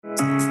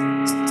Welcome,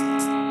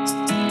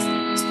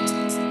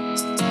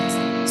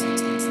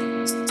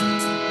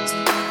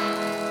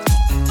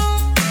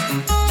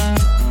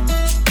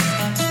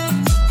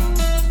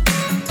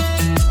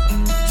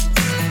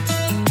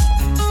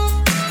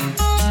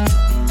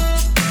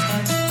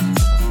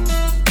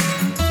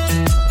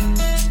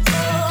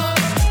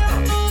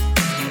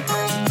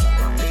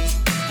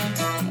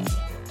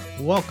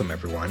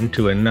 everyone,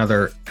 to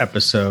another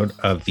episode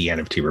of the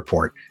NFT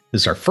Report.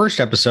 This is our first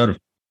episode of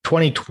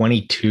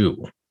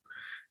 2022.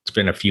 It's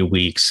been a few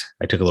weeks.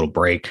 I took a little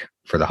break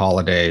for the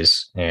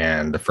holidays,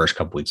 and the first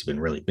couple weeks have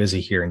been really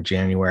busy here in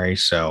January.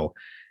 So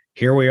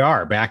here we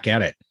are, back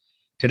at it.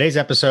 Today's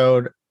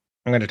episode,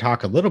 I'm going to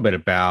talk a little bit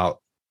about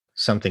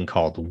something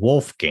called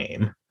Wolf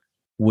Game,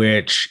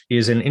 which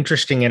is an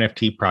interesting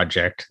NFT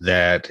project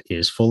that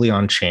is fully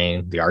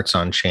on-chain. The art's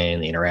on-chain,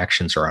 the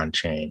interactions are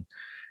on-chain.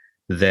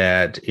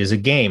 That is a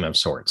game of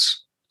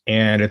sorts.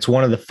 And it's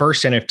one of the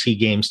first NFT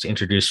games to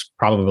introduce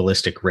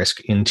probabilistic risk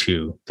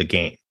into the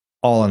game,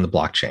 all on the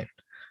blockchain.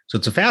 So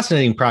it's a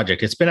fascinating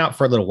project. It's been out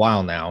for a little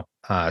while now,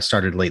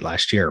 started late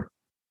last year,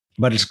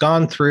 but it's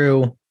gone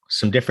through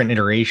some different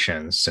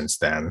iterations since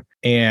then.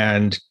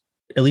 And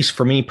at least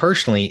for me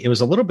personally, it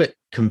was a little bit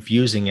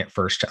confusing at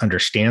first to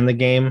understand the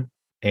game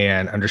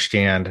and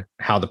understand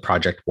how the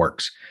project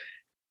works.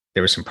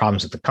 There were some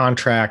problems with the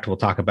contract. We'll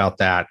talk about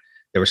that.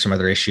 There were some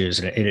other issues,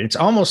 and it's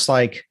almost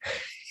like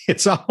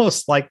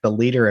the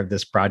leader of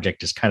this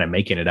project is kind of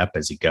making it up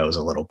as he goes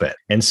a little bit.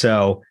 And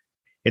so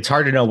it's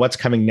hard to know what's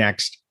coming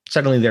next.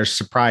 Suddenly there's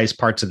surprise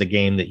parts of the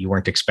game that you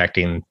weren't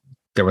expecting.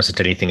 There wasn't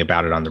anything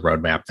about it on the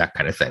roadmap, that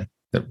kind of thing.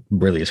 That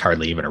really is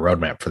hardly even a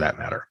roadmap for that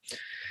matter.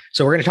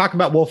 So we're going to talk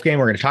about Wolf Game.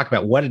 We're going to talk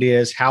about what it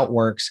is, how it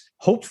works,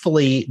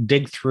 hopefully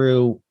dig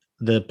through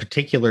the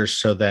particulars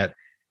so that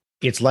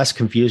it's less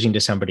confusing to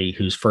somebody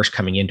who's first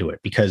coming into it,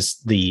 because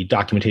the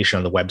documentation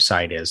on the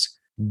website is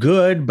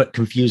good, but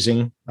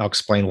confusing. I'll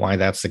explain why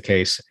that's the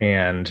case.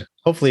 And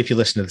hopefully, if you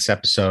listen to this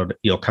episode,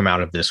 you'll come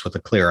out of this with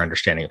a clear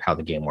understanding of how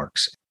the game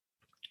works.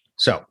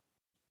 So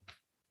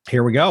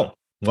here we go.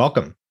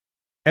 Welcome.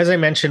 As I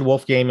mentioned,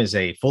 Wolf Game is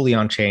a fully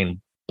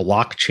on-chain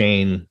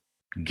blockchain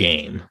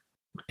game,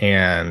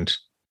 and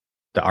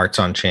the art's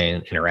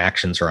on-chain,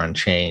 interactions are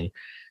on-chain.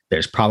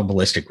 There's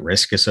probabilistic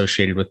risk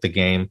associated with the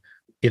game.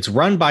 It's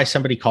run by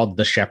somebody called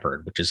The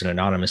Shepherd, which is an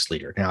anonymous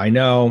leader. Now, I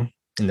know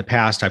in the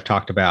past I've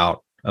talked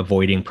about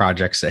avoiding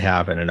projects that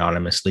have an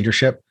anonymous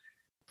leadership.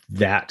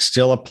 That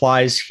still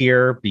applies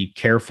here. Be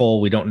careful.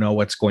 We don't know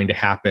what's going to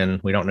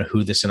happen. We don't know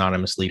who this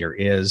anonymous leader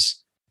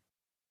is.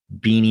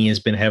 Beanie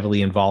has been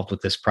heavily involved with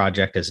this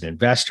project as an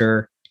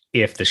investor.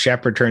 If The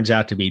Shepherd turns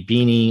out to be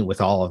Beanie with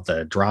all of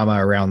the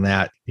drama around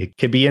that, it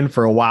could be in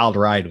for a wild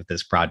ride with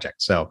this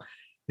project. So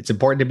it's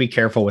important to be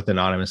careful with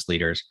anonymous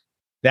leaders.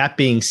 That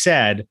being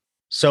said,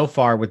 so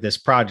far with this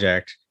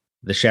project,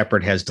 The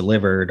Shepherd has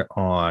delivered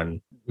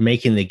on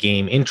making the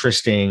game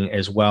interesting,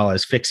 as well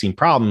as fixing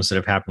problems that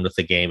have happened with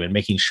the game and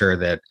making sure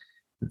that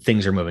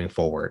things are moving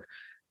forward.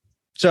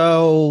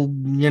 So,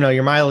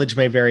 your mileage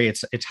may vary.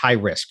 It's high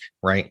risk,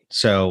 right?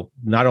 So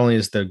not only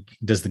does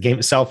the game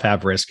itself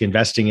have risk,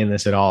 investing in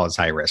this at all is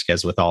high risk,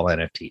 as with all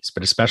NFTs,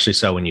 but especially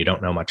so when you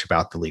don't know much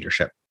about the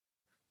leadership.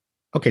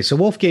 Okay, so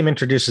Wolf Game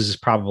introduces this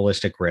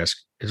probabilistic risk.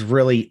 It's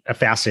really a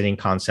fascinating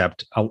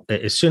concept.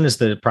 As soon as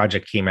the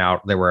project came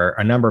out, there were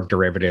a number of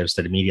derivatives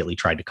that immediately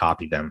tried to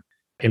copy them.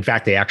 In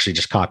fact, they actually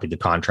just copied the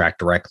contract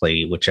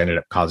directly, which ended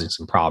up causing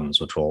some problems,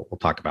 which we'll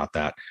talk about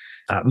that.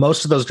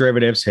 Most of those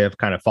derivatives have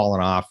kind of fallen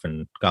off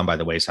and gone by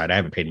the wayside. I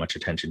haven't paid much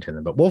attention to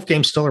them, but Wolf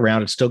Game's still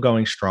around. It's still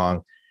going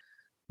strong.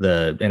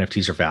 The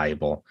NFTs are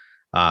valuable.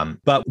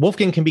 But Wolf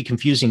Game can be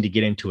confusing to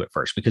get into at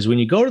first, because when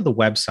you go to the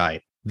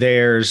website,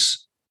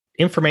 there's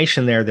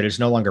information there that is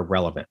no longer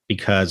relevant,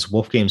 because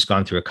Wolf Game's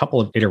gone through a couple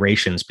of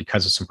iterations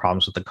because of some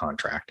problems with the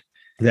contract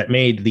that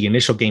made the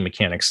initial game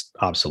mechanics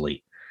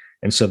obsolete.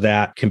 And so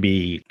that can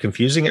be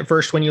confusing at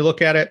first when you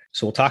look at it.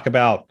 So we'll talk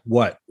about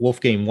what Wolf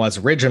Game was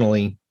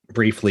originally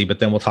briefly, but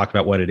then we'll talk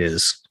about what it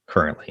is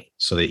currently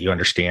so that you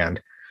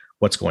understand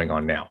what's going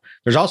on now.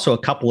 There's also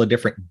a couple of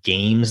different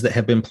games that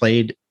have been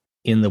played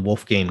in the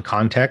Wolf Game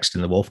context,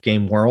 in the Wolf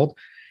Game world.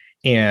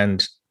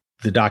 And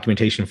the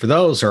documentation for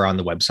those are on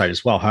the website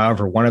as well.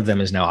 However, one of them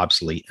is now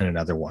obsolete and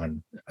another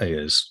one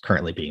is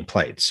currently being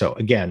played. So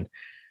again,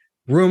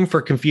 room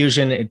for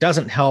confusion. It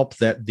doesn't help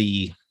that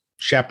The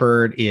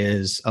Shepherd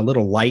is a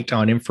little light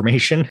on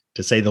information,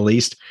 to say the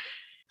least,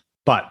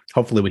 but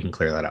hopefully we can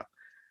clear that up.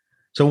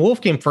 So when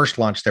Wolf Game first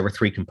launched, there were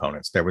three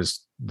components. There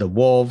was the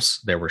wolves,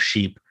 there were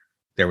sheep,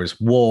 there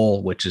was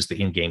wool, which is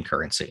the in-game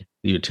currency,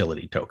 the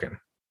utility token.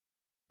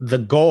 The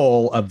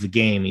goal of the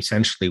game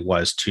essentially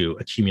was to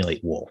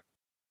accumulate wool.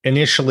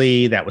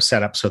 Initially, that was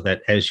set up so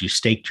that as you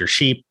staked your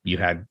sheep, you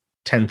had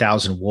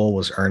 10,000 wool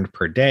was earned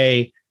per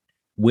day.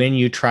 When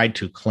you tried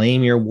to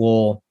claim your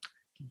wool,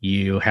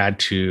 you had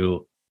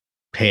to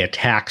pay a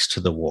tax to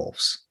the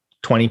wolves,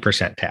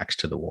 20% tax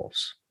to the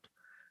wolves.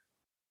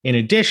 In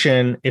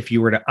addition, if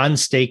you were to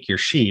unstake your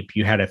sheep,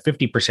 you had a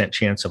 50%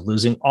 chance of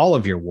losing all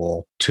of your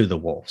wool to the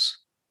wolves.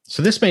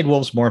 So this made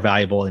wolves more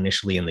valuable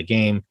initially in the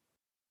game.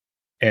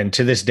 And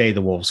to this day,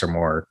 the wolves are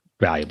more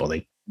valuable.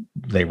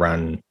 They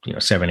run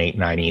 7, 8,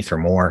 9 ETH or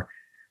more,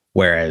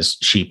 whereas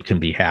sheep can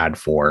be had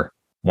for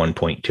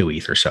 1.2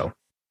 ETH or so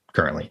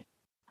currently.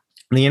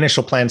 And the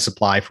initial planned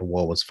supply for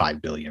wool was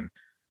 5 billion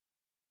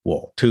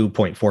wool.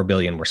 2.4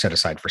 billion were set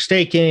aside for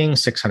staking,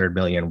 600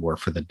 million were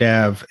for the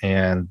dev,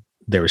 and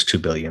there was 2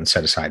 billion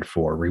set aside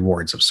for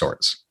rewards of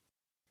sorts.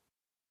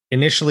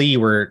 Initially,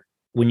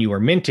 when you were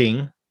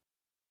minting,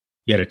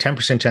 you had a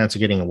 10% chance of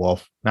getting a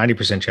wolf,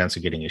 90% chance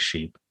of getting a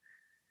sheep.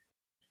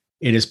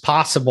 It is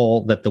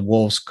possible that the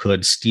wolves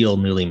could steal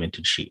newly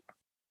minted sheep.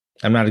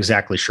 I'm not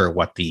exactly sure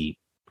what the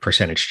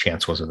percentage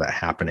chance was of that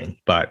happening,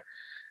 but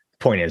the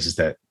point is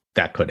that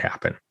could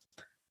happen.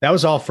 That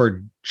was all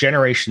for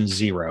generation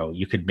 0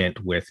 you could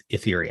mint with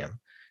Ethereum.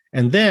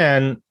 And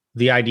then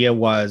the idea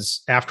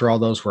was, after all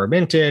those were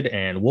minted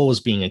and wool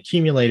was being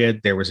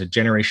accumulated, there was a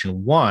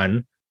generation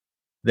 1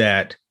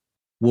 that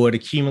would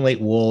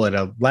accumulate wool at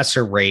a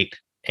lesser rate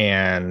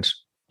and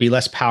be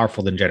less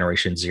powerful than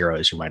generation 0,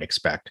 as you might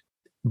expect.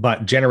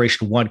 But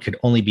generation 1 could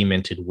only be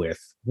minted with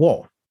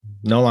wool.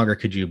 No longer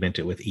could you mint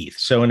it with ETH.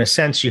 So in a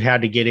sense, you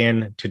had to get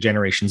into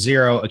generation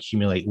 0,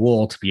 accumulate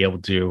wool to be able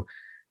to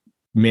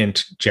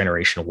mint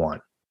generation 1.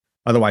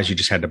 Otherwise, you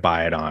just had to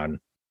buy it on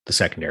the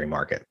secondary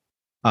market.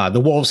 The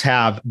wolves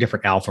have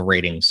different alpha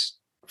ratings,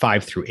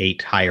 5 through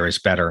 8. Higher is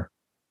better.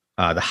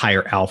 The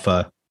higher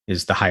alpha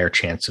is the higher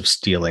chance of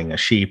stealing a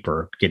sheep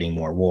or getting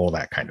more wool,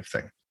 that kind of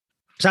thing.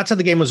 So that's how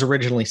the game was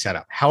originally set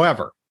up.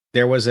 However,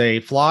 there was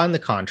a flaw in the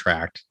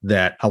contract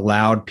that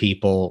allowed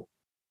people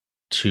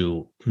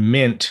to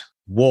mint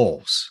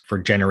wolves for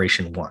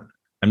generation 1.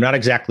 I'm not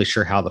exactly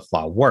sure how the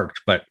flaw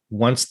worked, but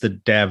once the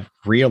dev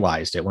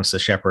realized it, once the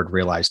shepherd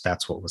realized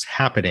that's what was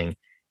happening,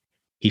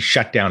 he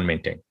shut down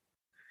minting.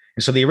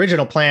 And so the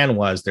original plan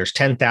was there's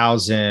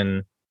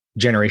 10,000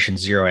 generation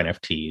 0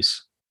 NFTs.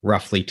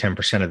 Roughly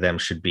 10% of them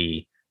should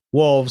be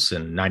wolves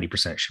and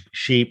 90% should be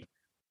sheep.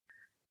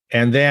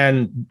 And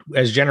then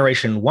as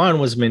generation 1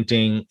 was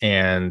minting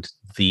and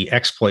the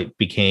exploit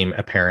became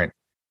apparent,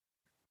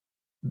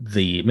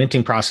 the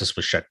minting process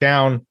was shut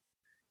down.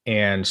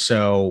 And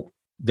so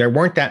there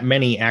weren't that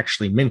many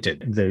actually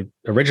minted. The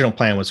original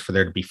plan was for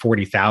there to be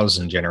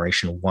 40,000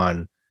 generation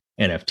 1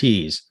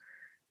 NFTs.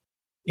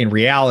 In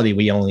reality,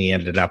 we only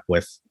ended up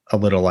with a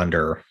little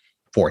under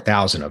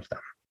 4,000 of them.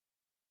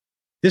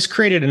 This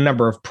created a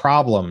number of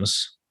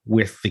problems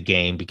with the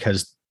game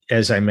because,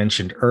 as I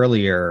mentioned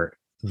earlier,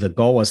 the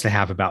goal was to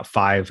have about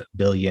 5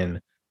 billion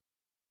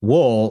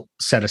wool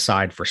set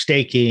aside for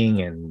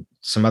staking and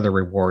some other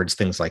rewards,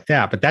 things like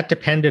that. But that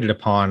depended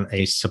upon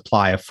a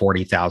supply of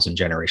 40,000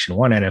 generation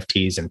 1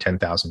 NFTs and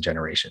 10,000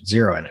 generation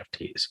 0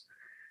 NFTs.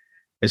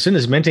 As soon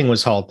as minting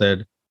was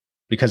halted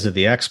because of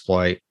the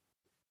exploit,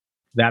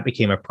 that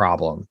became a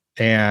problem.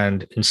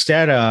 And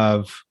instead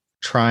of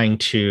trying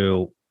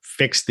to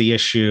fix the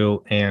issue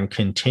and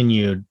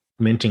continue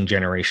minting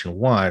generation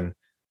 1,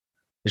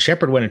 the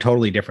shepherd went a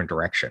totally different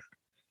direction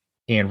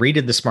and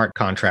redid the smart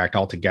contract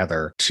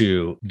altogether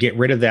to get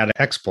rid of that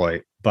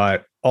exploit.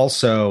 But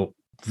also,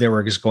 there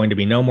was going to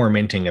be no more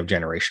minting of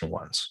generation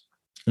 1s.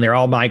 And they're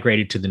all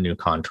migrated to the new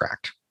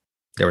contract.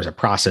 There was a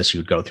process you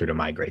would go through to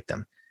migrate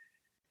them.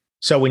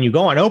 So when you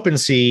go on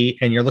OpenSea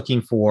and you're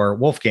looking for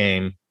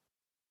Wolfgame,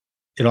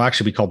 it'll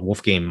actually be called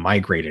Wolfgame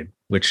Migrated,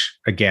 which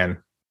again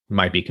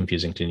might be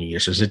confusing to new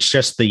users. It's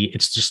just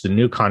the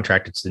new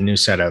contract. It's the new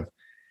set of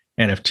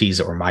NFTs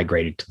that were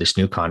migrated to this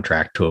new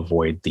contract to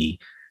avoid the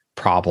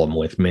problem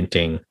with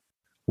minting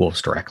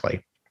wolves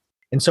directly.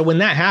 And so when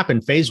that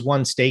happened, phase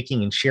 1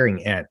 staking and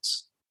sharing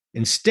ends.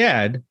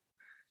 Instead,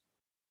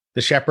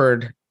 the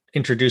shepherd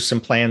introduced some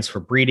plans for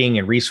breeding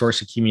and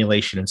resource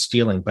accumulation and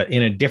stealing, but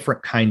in a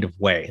different kind of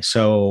way.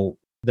 So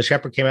the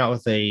shepherd came out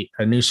with a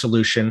new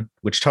solution,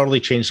 which totally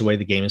changed the way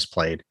the game is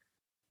played.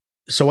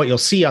 So what you'll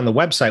see on the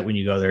website when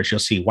you go there is you'll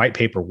see white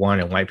paper 1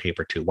 and white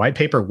paper 2. White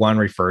paper 1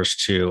 refers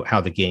to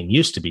how the game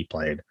used to be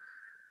played.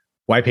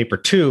 White paper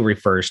 2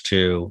 refers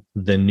to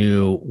the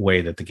new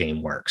way that the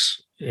game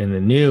works. In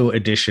the new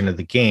edition of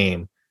the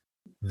game,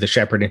 the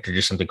shepherd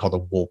introduced something called a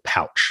wool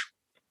pouch.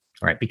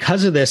 All right,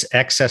 because of this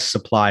excess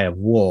supply of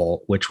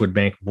wool, which would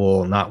make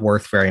wool not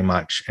worth very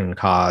much and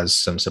cause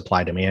some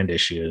supply demand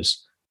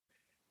issues,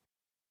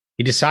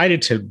 he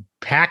decided to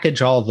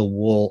package all the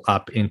wool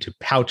up into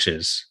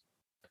pouches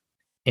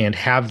and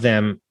have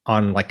them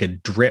on like a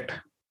drip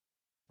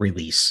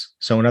release.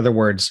 So in other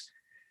words,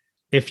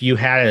 if you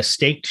had a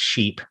staked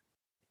sheep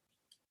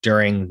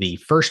during the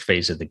first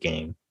phase of the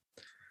game,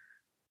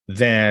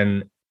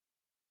 then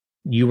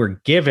you were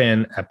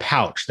given a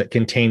pouch that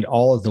contained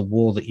all of the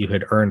wool that you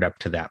had earned up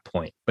to that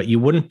point, but you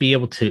wouldn't be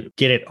able to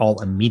get it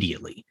all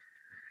immediately.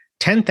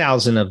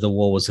 10,000 of the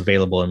wool was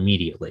available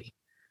immediately,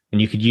 and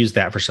you could use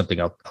that for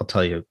something. I'll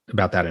tell you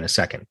about that in a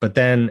second. But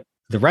then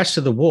the rest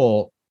of the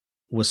wool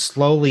was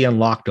slowly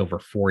unlocked over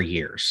 4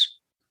 years.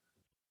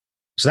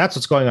 So that's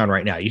what's going on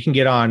right now. You can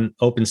get on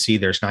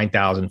OpenSea. There's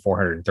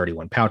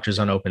 9,431 pouches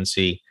on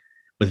OpenSea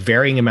with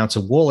varying amounts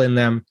of wool in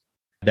them.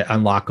 that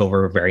unlock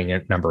over a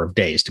varying number of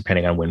days,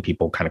 depending on when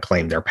people kind of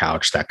claim their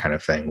pouch, that kind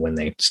of thing, when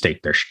they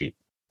stake their sheep.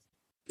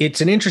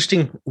 It's an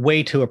interesting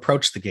way to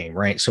approach the game,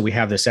 right? So we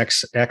have this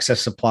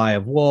excess supply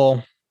of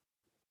wool.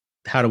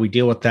 How do we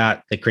deal with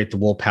that? They create the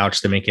wool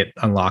pouch. They make it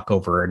unlock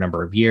over a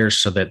number of years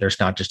so that there's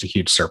not just a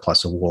huge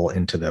surplus of wool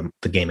into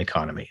the game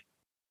economy.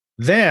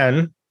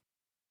 Then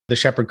the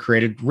Shepherd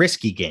created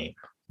Risky Game,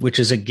 which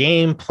is a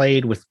game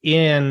played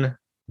within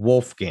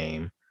Wolf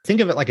Game.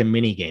 Think of it like a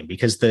mini game,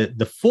 because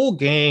the full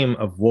game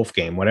of Wolf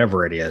Game,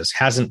 whatever it is,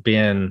 hasn't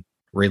been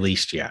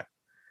released yet.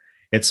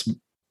 It's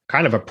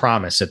kind of a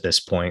promise at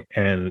this point,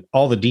 and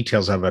all the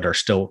details of it are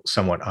still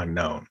somewhat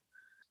unknown.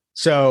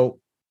 So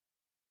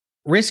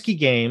Risky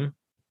Game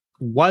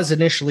was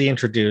initially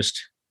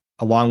introduced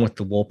along with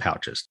the wool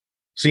pouches.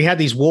 So you had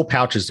these wool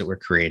pouches that were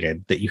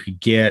created that you could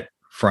get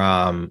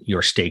from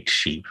your staked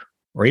sheep,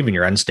 or even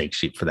your unstaked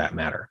sheep for that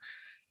matter.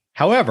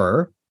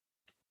 However,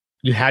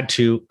 you had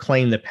to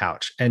claim the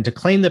pouch. And to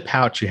claim the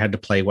pouch, you had to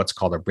play what's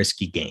called a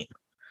risky game.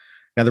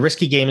 Now, the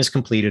risky game is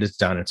completed, it's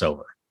done, it's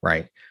over,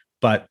 right?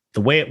 But the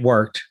way it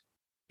worked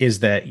is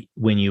that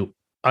when you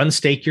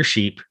unstake your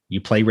sheep, you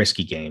play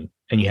risky game,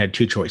 and you had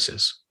two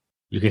choices.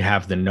 You could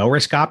have the no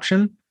risk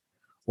option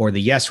or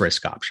the yes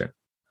risk option.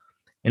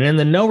 And in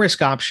the no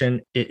risk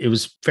option, it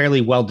was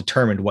fairly well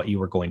determined what you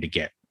were going to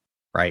get,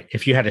 right?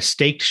 If you had a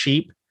staked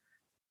sheep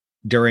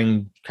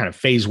during kind of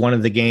phase one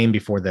of the game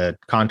before the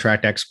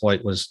contract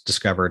exploit was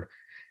discovered,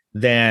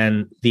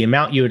 then the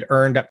amount you had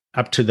earned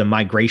up to the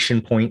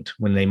migration point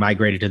when they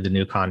migrated to the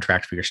new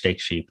contract for your staked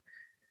sheep,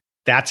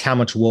 that's how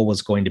much wool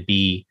was going to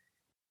be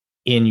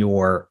in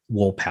your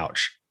wool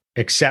pouch,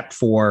 except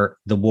for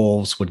the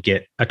wolves would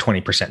get a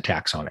 20%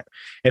 tax on it.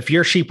 If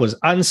your sheep was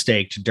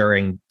unstaked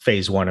during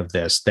phase one of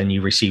this, then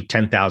you received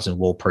 10,000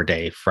 wool per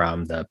day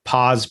from the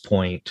pause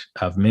point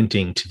of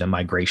minting to the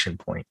migration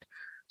point.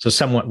 So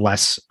somewhat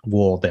less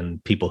wool than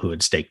people who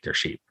had staked their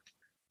sheep.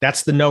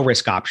 That's the no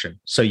risk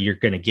option. So you're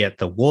going to get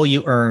the wool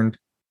you earned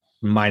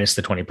minus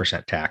the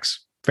 20%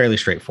 tax. Fairly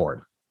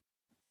straightforward.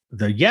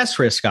 The yes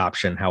risk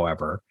option,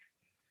 however,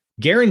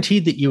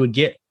 guaranteed that you would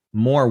get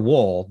more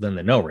wool than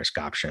the no risk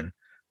option,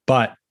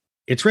 but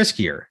it's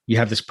riskier. You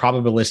have this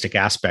probabilistic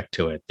aspect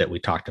to it that we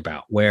talked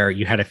about, where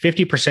you had a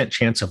 50%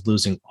 chance of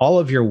losing all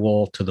of your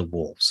wool to the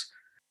wolves.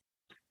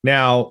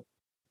 Now,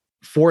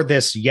 for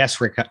this yes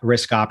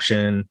risk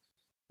option,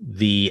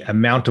 the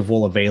amount of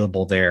wool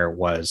available there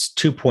was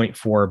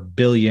 2.4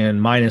 billion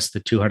minus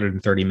the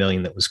 230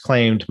 million that was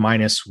claimed,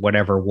 minus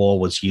whatever wool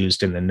was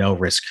used in the no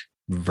risk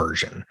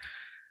version.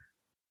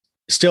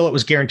 Still, it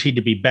was guaranteed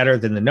to be better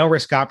than the no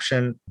risk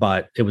option,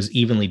 but it was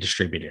evenly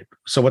distributed.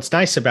 So what's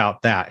nice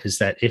about that is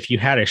that if you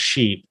had a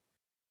sheep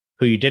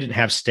who you didn't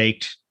have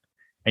staked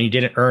and you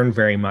didn't earn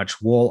very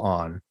much wool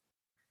on,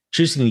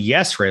 choosing the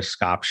yes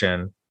risk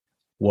option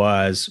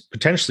was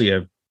potentially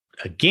a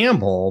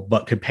gamble,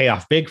 but could pay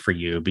off big for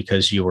you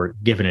because you were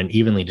given an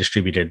evenly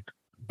distributed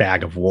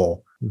bag of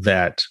wool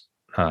that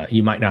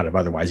you might not have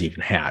otherwise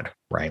even had,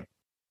 right?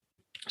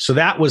 So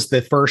that was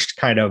the first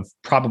kind of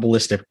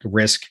probabilistic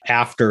risk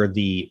after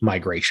the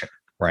migration,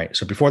 right?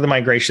 So before the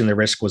migration, the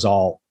risk was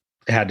all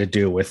had to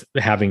do with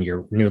having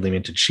your newly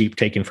minted sheep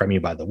taken from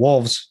you by the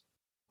wolves,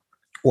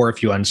 or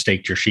if you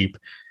unstaked your sheep,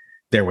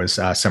 there was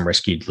some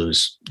risk you'd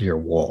lose your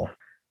wool.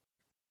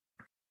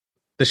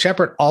 The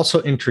Shepherd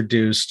also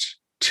introduced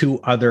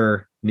two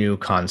other new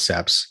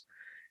concepts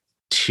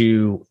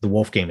to the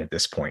Wolf game at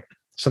this point,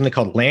 something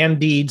called land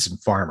deeds and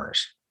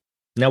farmers.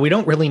 Now, we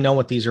don't really know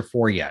what these are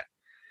for yet.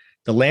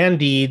 The land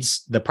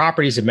deeds, the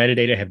properties and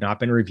metadata have not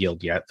been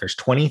revealed yet. There's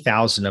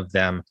 20,000 of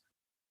them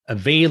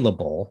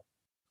available.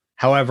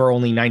 However,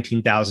 only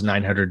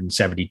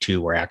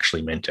 19,972 were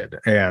actually minted.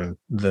 And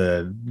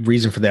the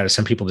reason for that is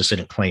some people just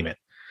didn't claim it.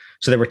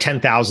 So there were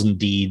 10,000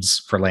 deeds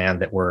for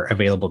land that were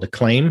available to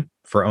claim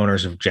for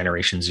owners of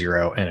Generation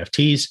Zero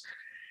NFTs.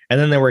 And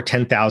then there were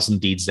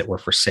 10,000 deeds that were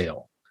for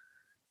sale.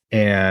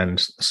 And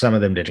some of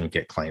them didn't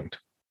get claimed.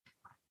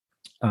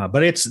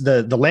 But it's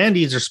the land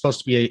deeds are supposed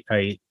to be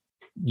a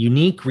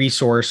unique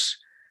resource.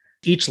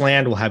 Each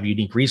land will have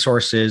unique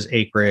resources,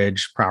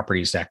 acreage,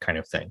 properties, that kind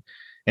of thing.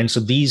 And so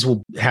these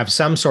will have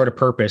some sort of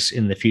purpose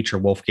in the future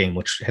Wolf game,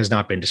 which has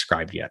not been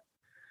described yet.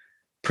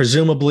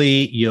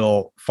 Presumably,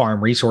 you'll farm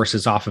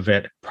resources off of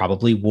it,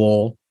 probably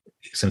wool,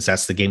 since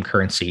that's the game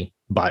currency.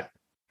 But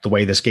the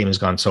way this game has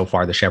gone so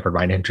far, the Shepherd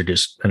might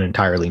introduce an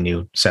entirely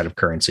new set of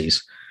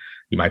currencies.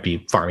 You might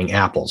be farming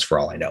apples for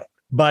all I know.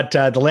 But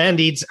the land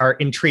deeds are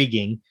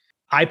intriguing.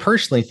 I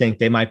personally think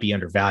they might be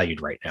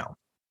undervalued right now.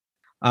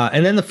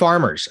 And then the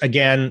farmers,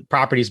 again,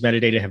 properties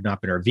metadata have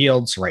not been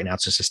revealed. So right now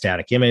it's just a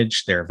static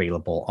image. They're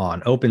available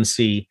on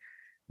OpenSea.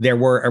 There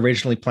were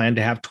originally planned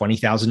to have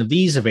 20,000 of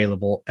these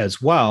available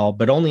as well,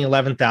 but only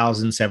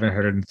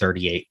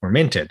 11,738 were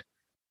minted.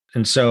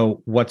 And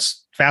so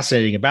what's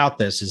fascinating about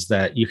this is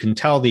that you can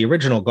tell the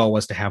original goal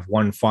was to have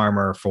one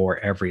farmer for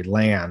every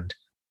land.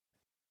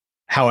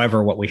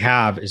 However, what we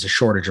have is a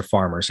shortage of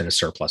farmers and a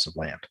surplus of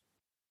land.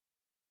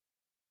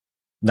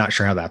 Not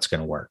sure how that's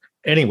going to work.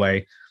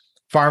 Anyway,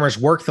 Farmers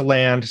work the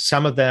land.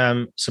 Some of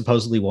them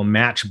supposedly will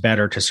match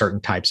better to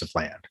certain types of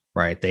land,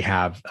 right? They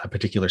have a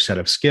particular set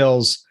of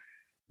skills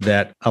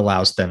that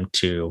allows them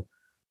to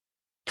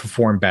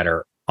perform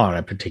better on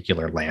a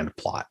particular land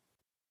plot.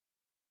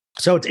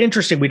 So it's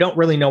interesting. We don't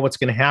really know what's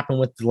going to happen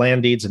with the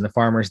land deeds and the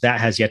farmers. That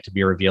has yet to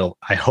be revealed.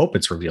 I hope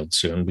it's revealed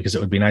soon because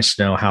it would be nice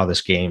to know how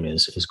this game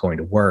is going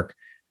to work.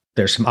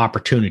 There's some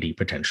opportunity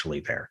potentially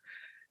there.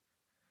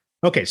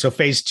 Okay, so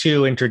phase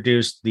 2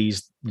 introduced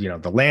these,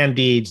 the land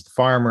deeds, the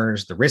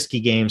farmers, the risky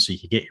game, so you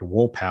could get your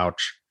wool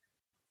pouch.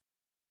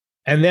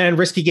 And then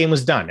risky game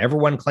was done.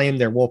 Everyone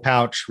claimed their wool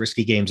pouch,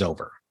 risky game's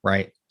over,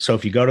 right? So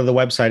if you go to the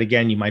website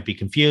again, you might be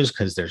confused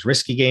because there's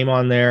risky game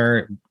on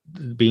there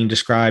being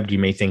described. You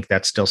may think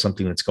that's still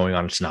something that's going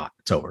on. It's not.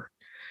 It's over.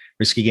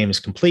 Risky game is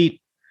complete.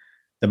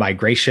 The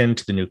migration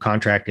to the new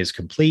contract is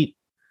complete.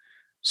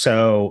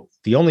 So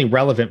the only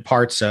relevant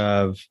parts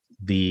of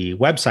the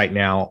website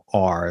now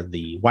are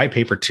the white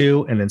paper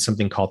 2 and then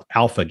something called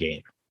alpha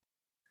game.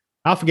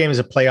 Alpha game is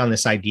a play on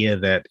this idea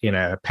that in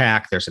a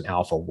pack, there's an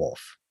alpha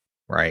wolf,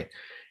 right?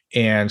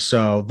 And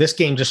so this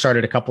game just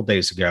started a couple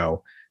days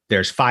ago.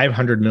 There's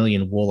 500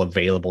 million wool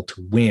available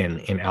to win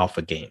in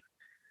alpha game.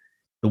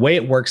 The way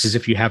it works is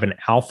if you have an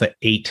alpha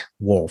 8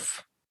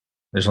 wolf,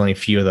 there's only a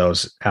few of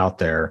those out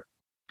there.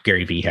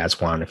 Gary Vee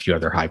has one. A few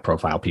other high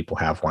profile people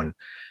have one.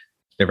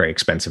 They're very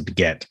expensive to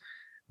get.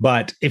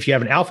 But if you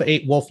have an alpha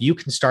 8 wolf, you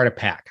can start a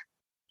pack.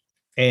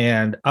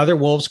 And other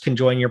wolves can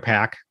join your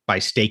pack by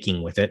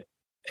staking with it.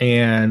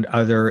 And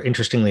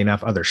interestingly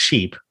enough, other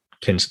sheep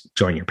can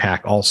join your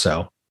pack also,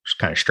 which is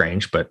kind of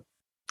strange, but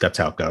that's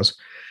how it goes.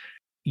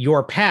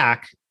 Your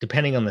pack,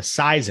 depending on the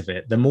size of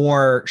it, the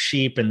more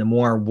sheep and the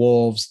more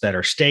wolves that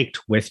are staked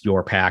with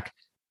your pack,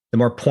 the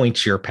more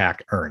points your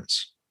pack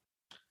earns.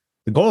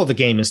 The goal of the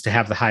game is to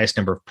have the highest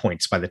number of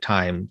points by the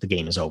time the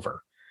game is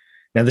over.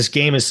 Now, this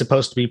game is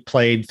supposed to be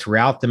played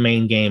throughout the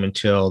main game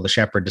until the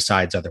shepherd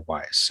decides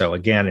otherwise. So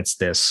again, it's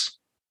this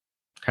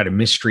kind of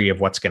mystery of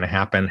what's going to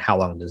happen. How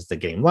long does the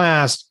game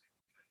last?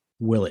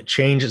 Will it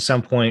change at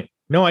some point?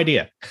 No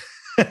idea.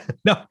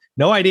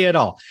 No idea at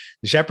all.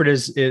 The shepherd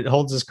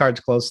holds his cards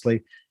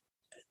closely.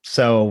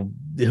 So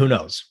who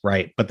knows,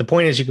 right? But the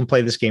point is you can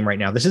play this game right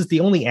now. This is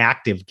the only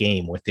active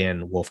game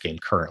within Wolf Game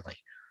currently.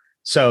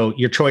 So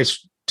your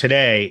choice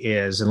today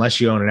is, unless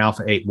you own an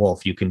Alpha 8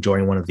 wolf, you can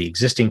join one of the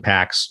existing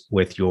packs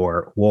with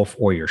your wolf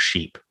or your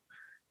sheep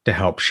to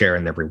help share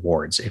in the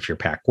rewards if your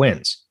pack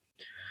wins.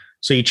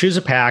 So you choose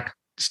a pack.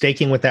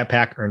 Staking with that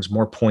pack earns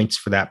more points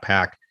for that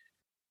pack.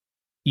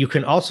 You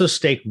can also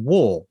stake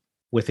wool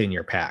within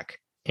your pack.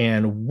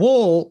 And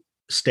wool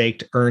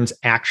staked earns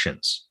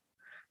actions.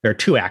 There are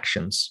 2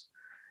 actions.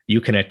 You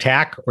can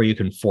attack or you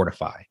can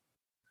fortify.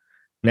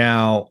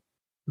 Now,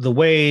 the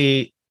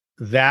way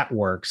that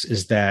works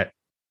is that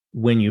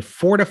when you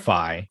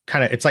fortify,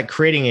 it's like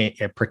creating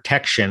a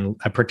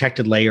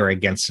protected layer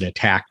against an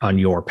attack on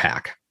your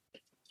pack,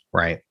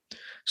 right?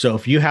 So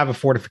if you have a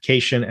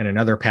fortification and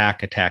another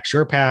pack attacks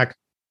your pack,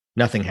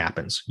 nothing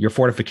happens. Your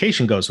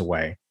fortification goes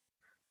away,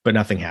 but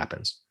nothing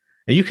happens.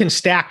 And you can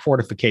stack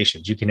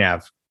fortifications. You can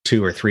have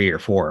 2 or 3 or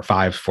 4 or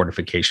 5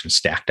 fortifications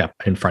stacked up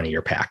in front of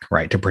your pack,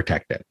 right, to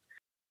protect it.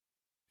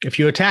 If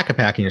you attack a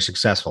pack and you're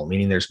successful,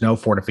 meaning there's no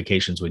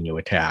fortifications when you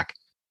attack,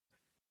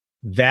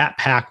 that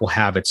pack will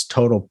have its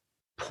total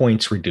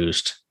points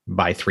reduced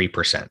by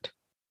 3%.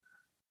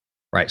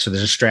 Right. So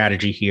there's a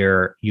strategy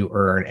here. You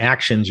earn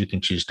actions. You can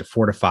choose to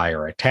fortify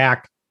or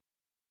attack.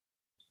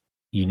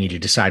 You need to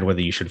decide whether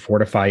you should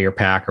fortify your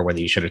pack or whether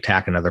you should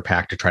attack another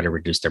pack to try to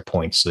reduce their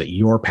points so that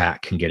your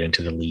pack can get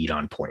into the lead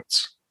on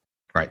points.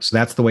 Right. So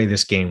that's the way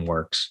this game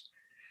works.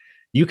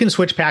 You can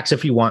switch packs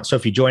if you want. So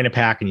if you join a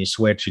pack and you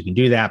switch, you can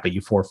do that, but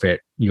you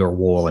forfeit your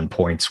wool and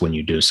points when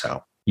you do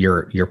so,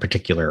 your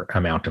particular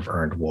amount of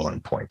earned wool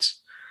and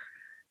points.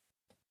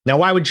 Now,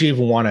 why would you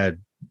even want to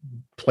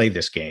play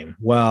this game?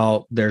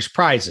 Well, there's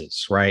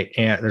prizes, right?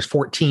 And there's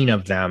 14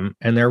 of them,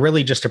 and they're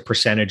really just a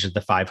percentage of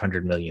the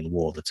 500 million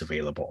wool that's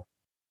available.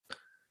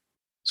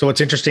 So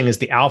what's interesting is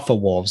the alpha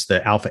wolves,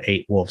 the alpha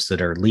 8 wolves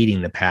that are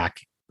leading the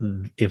pack,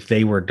 if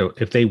they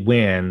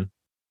win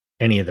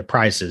any of the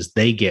prizes,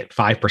 they get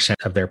 5%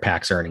 of their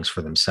pack's earnings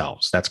for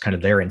themselves. That's kind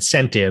of their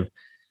incentive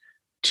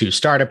to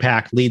start a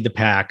pack, lead the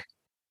pack,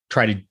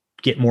 try to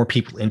get more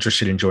people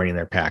interested in joining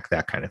their pack,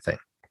 that kind of thing.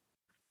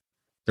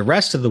 The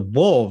rest of the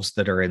wolves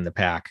that are in the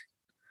pack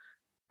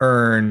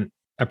earn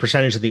a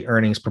percentage of the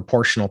earnings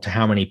proportional to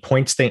how many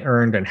points they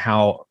earned and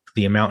how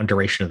the amount and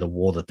duration of the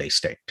wool that they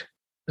staked.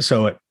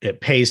 So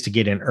it pays to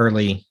get in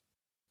early,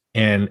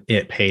 and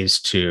it pays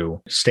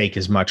to stake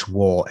as much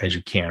wool as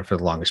you can for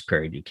the longest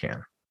period you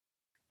can.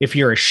 If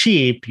you're a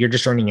sheep, you're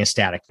just earning a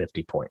static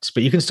 50 points,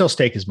 but you can still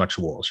stake as much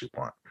wool as you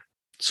want.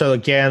 So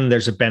again,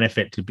 there's a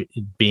benefit to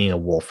being a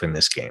wolf in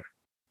this game,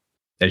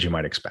 as you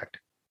might expect.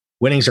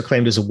 Winnings are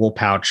claimed as a wool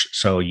pouch,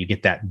 so you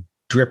get that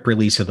drip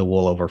release of the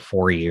wool over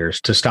 4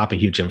 years to stop a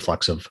huge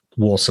influx of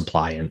wool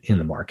supply in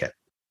the market.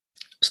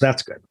 So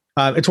that's good.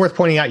 It's worth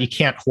pointing out you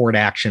can't hoard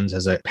actions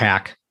as a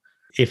pack.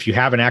 If you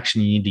have an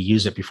action, you need to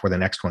use it before the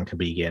next one can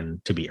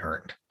begin to be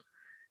earned.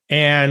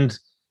 And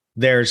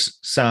there's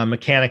some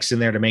mechanics in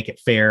there to make it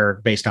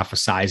fair based off the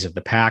size of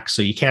the pack.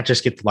 So you can't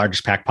just get the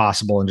largest pack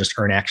possible and just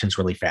earn actions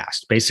really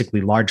fast.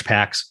 Basically, large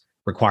packs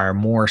require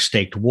more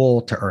staked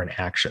wool to earn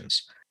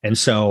actions. And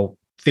so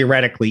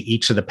theoretically,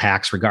 each of the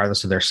packs,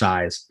 regardless of their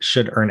size,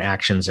 should earn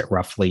actions at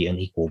roughly an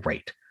equal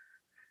rate.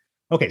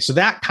 Okay, so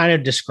that kind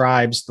of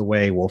describes the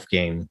way Wolf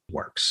Game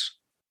works,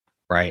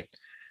 right?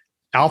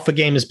 Alpha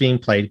Game is being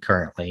played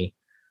currently.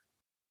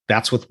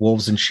 That's with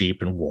wolves and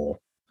sheep and wool.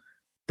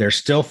 There's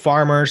still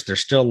farmers, there's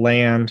still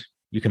land.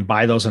 You can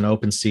buy those on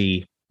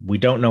OpenSea. We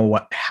don't know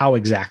how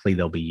exactly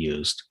they'll be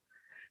used.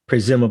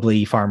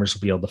 Presumably, farmers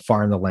will be able to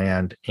farm the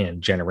land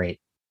and generate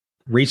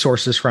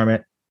resources from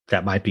it.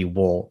 That might be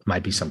wool,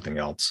 might be something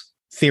else.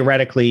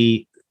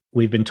 Theoretically,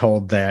 we've been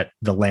told that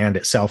the land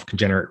itself can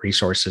generate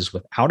resources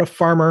without a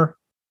farmer,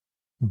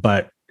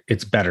 but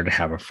it's better to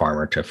have a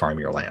farmer to farm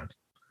your land.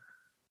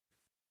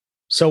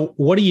 So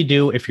what do you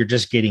do if you're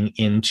just getting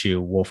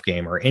into Wolf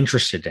Game or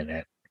interested in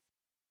it,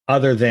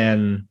 other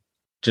than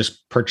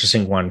just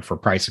purchasing one for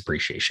price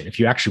appreciation? If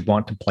you actually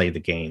want to play the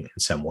game in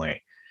some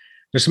way,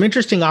 there's some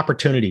interesting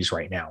opportunities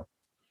right now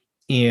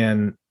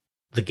in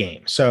the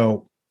game.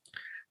 So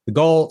the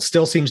goal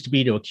still seems to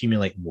be to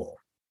accumulate wool,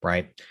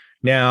 right?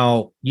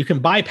 Now, you can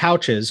buy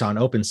pouches on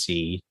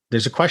OpenSea.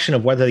 There's a question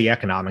of whether the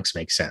economics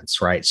make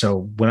sense, right?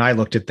 So when I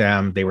looked at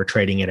them, they were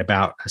trading at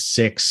about a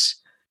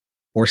 6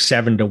 or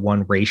 7 to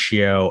 1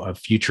 ratio of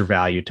future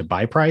value to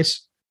buy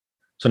price.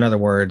 So in other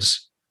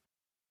words,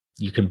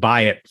 you can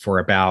buy it for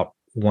about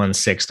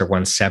 1/6 or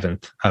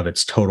 1/7 of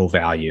its total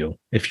value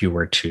if you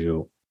were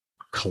to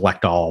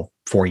collect all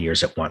 4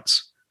 years at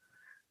once.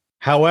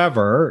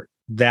 However,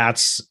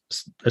 that's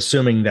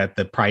assuming that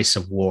the price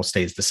of wool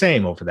stays the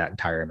same over that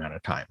entire amount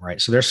of time, right?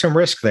 So there's some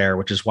risk there,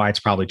 which is why it's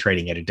probably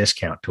trading at a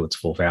discount to its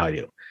full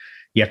value.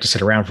 You have to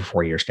sit around for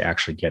 4 years to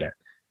actually get it.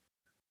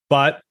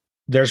 But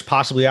there's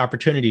possibly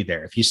opportunity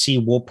there. If you see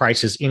wool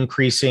prices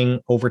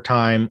increasing over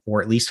time,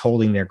 or at least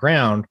holding their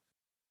ground,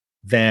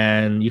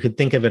 then you could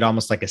think of it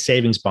almost like a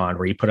savings bond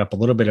where you put up a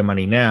little bit of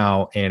money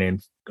now, and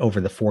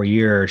over the 4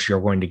 years, you're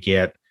going to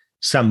get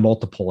some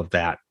multiple of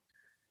that.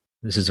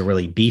 This is a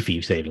really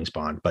beefy savings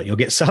bond, but you'll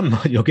get some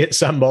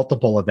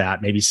multiple of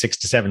that, maybe 6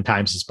 to 7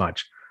 times as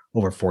much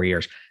over 4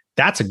 years.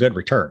 That's a good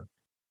return,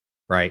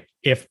 right?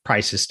 If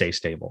prices stay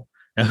stable.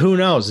 Now, who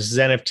knows? This is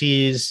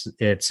NFTs.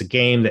 It's a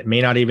game that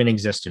may not even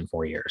exist in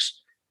 4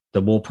 years.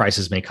 The wool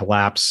prices may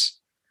collapse,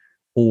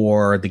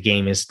 or the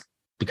game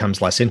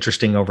becomes less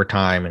interesting over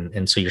time.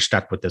 And so you're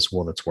stuck with this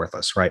wool that's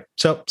worthless, right?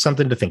 So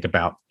something to think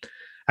about.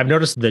 I've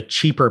noticed the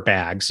cheaper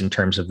bags in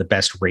terms of the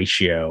best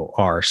ratio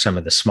are some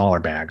of the smaller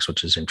bags,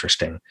 which is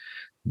interesting.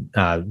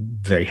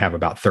 They have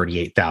about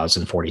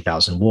 38,000,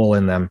 40,000 wool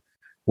in them,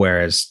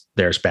 whereas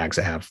there's bags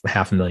that have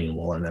 500,000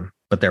 wool in them,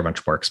 but they're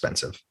much more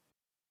expensive.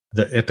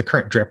 At the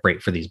current drip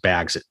rate for these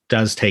bags, it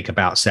does take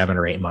about 7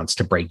 or 8 months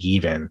to break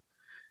even,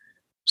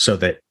 so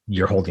that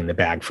you're holding the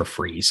bag for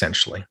free,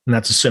 essentially. And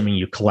that's assuming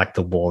you collect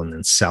the wool and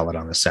then sell it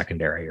on the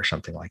secondary or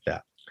something like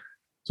that.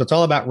 So it's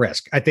all about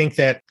risk. I think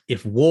that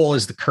if wool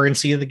is the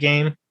currency of the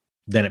game,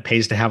 then it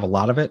pays to have a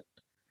lot of it.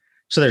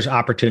 So there's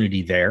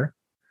opportunity there.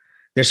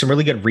 There's some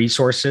really good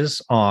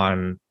resources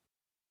on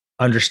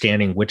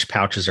understanding which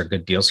pouches are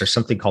good deals. There's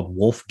something called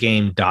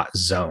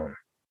wolfgame.zone.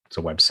 It's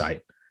a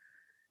website.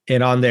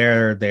 And on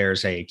there,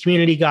 there's a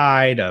community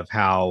guide of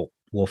how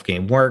Wolf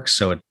Game works.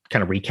 So it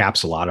kind of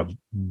recaps a lot of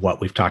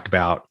what I've talked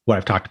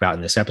about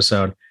in this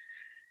episode.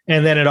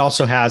 And then it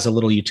also has a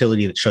little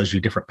utility that shows you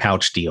different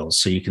pouch deals.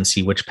 So you can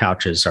see which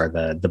pouches are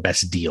the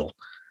best deal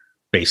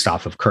based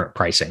off of current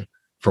pricing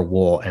for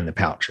wool and the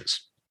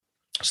pouches.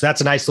 So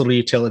that's a nice little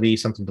utility,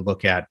 something to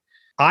look at.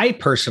 I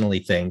personally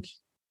think,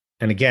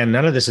 and again,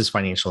 none of this is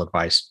financial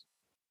advice.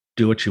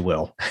 Do what you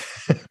will.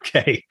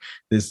 Okay.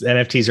 These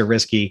NFTs are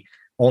risky.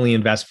 Only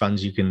invest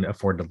funds you can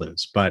afford to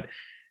lose. But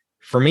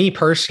for me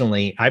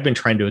personally, I've been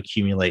trying to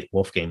accumulate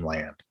Wolf Game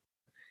land.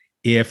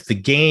 If the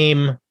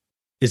game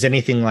is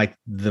anything like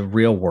the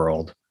real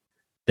world,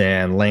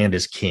 then land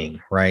is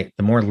king, right?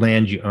 The more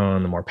land you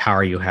own, the more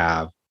power you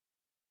have.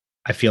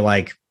 I feel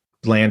like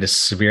land is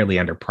severely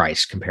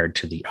underpriced compared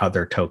to the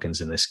other tokens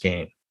in this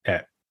game.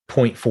 At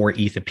 0.4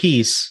 ETH a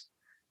piece,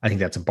 I think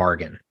that's a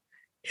bargain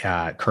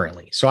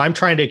currently. So I'm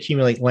trying to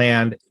accumulate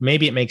land.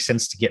 Maybe it makes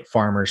sense to get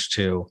farmers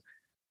too.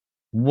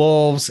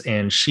 Wolves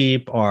and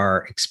sheep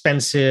are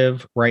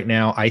expensive right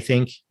now, I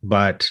think,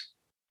 but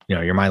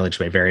your mileage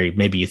may vary.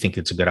 Maybe you think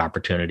it's a good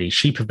opportunity.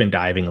 Sheep have been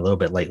diving a little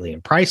bit lately in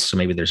price, so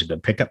maybe there's a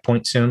good pickup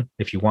point soon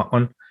if you want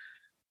one.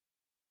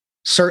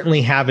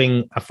 Certainly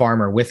having a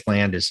farmer with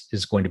land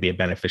is going to be a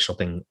beneficial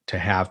thing to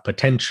have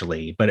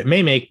potentially, but it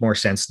may make more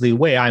sense. The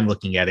way I'm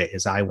looking at it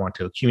is I want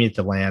to accumulate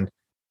the land,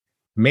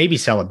 maybe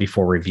sell it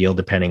before reveal,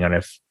 depending on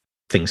if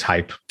things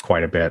hype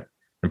quite a bit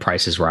and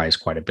prices rise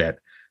quite a bit.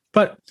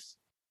 But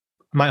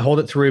might hold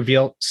it through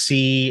reveal,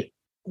 see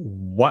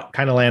what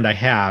kind of land I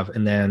have,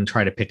 and then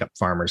try to pick up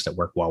farmers that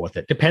work well with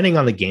it, depending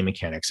on the game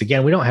mechanics.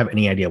 Again, we don't have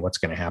any idea what's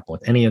going to happen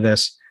with any of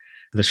this.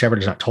 The shepherd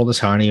has not told us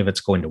how any of it's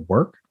going to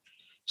work.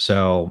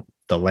 So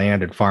The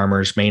land and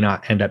farmers may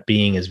not end up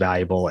being as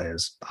valuable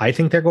as I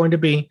think they're going to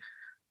be,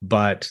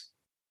 but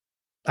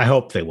I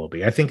hope they will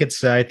be. I think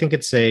it's a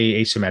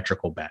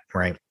asymmetrical bet,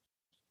 right?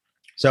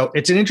 So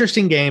it's an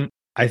interesting game.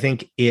 I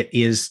think it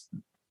is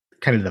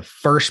kind of the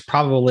first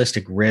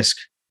probabilistic risk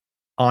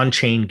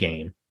on-chain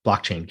game,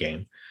 blockchain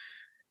game.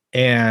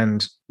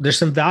 And there's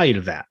some value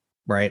to that,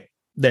 right?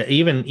 That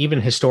even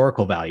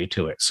historical value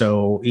to it.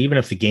 So even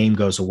if the game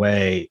goes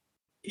away,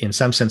 in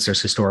some sense, there's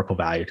historical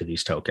value to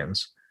these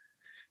tokens.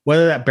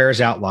 Whether that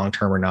bears out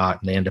long-term or not,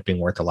 and they end up being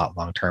worth a lot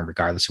long-term,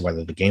 regardless of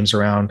whether the game's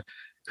around,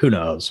 who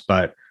knows?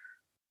 But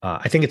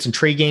I think it's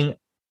intriguing.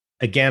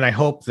 Again, I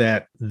hope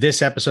that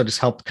this episode has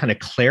helped kind of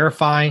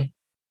clarify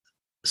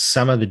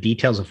some of the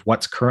details of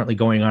what's currently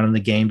going on in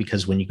the game,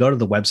 because when you go to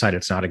the website,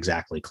 it's not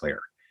exactly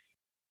clear.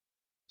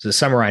 So to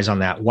summarize on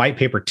that, white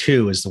paper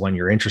 2 is the one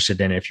you're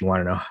interested in if you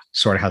want to know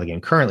sort of how the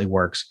game currently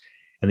works.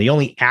 And the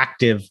only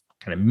active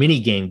kind of mini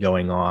game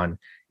going on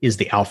is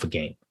the alpha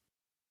game.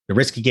 The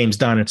risky game's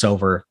done, it's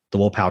over. The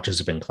wool pouches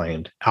have been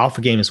claimed.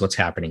 Alpha game is what's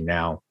happening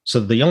now. So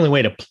the only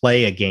way to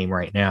play a game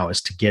right now is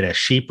to get a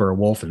sheep or a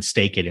wolf and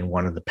stake it in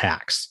one of the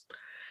packs.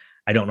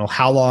 I don't know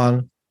how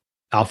long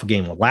alpha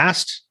game will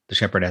last. The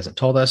shepherd hasn't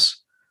told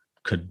us.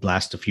 Could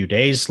last a few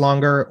days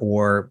longer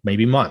or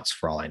maybe months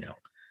for all I know.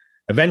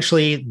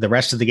 Eventually, the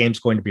rest of the game is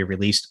going to be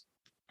released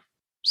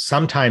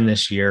sometime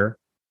this year,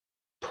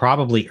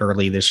 probably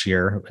early this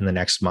year in the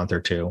next month or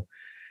two.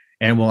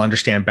 And we'll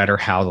understand better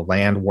how the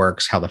land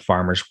works, how the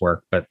farmers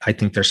work. But I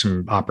think there's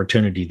some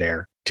opportunity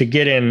there to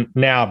get in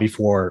now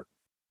before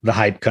the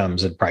hype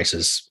comes and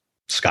prices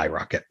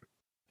skyrocket.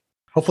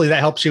 Hopefully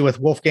that helps you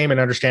with Wolf Game and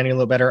understanding a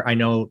little better. I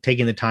know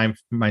taking the time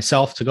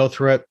myself to go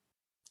through it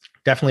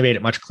definitely made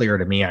it much clearer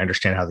to me. I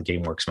understand how the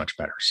game works much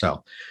better.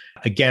 So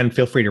again,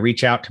 feel free to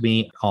reach out to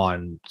me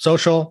on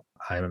social.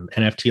 I'm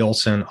NFT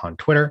Olson on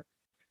Twitter.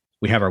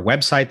 We have our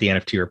website, the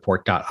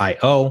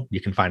nftreport.io.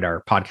 You can find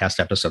our podcast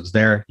episodes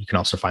there. You can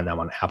also find them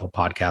on Apple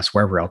Podcasts,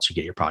 wherever else you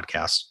get your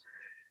podcasts.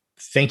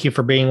 Thank you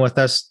for being with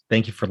us.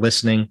 Thank you for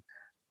listening.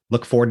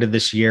 Look forward to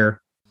this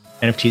year.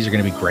 NFTs are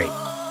going to be great.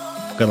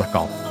 Good luck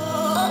all.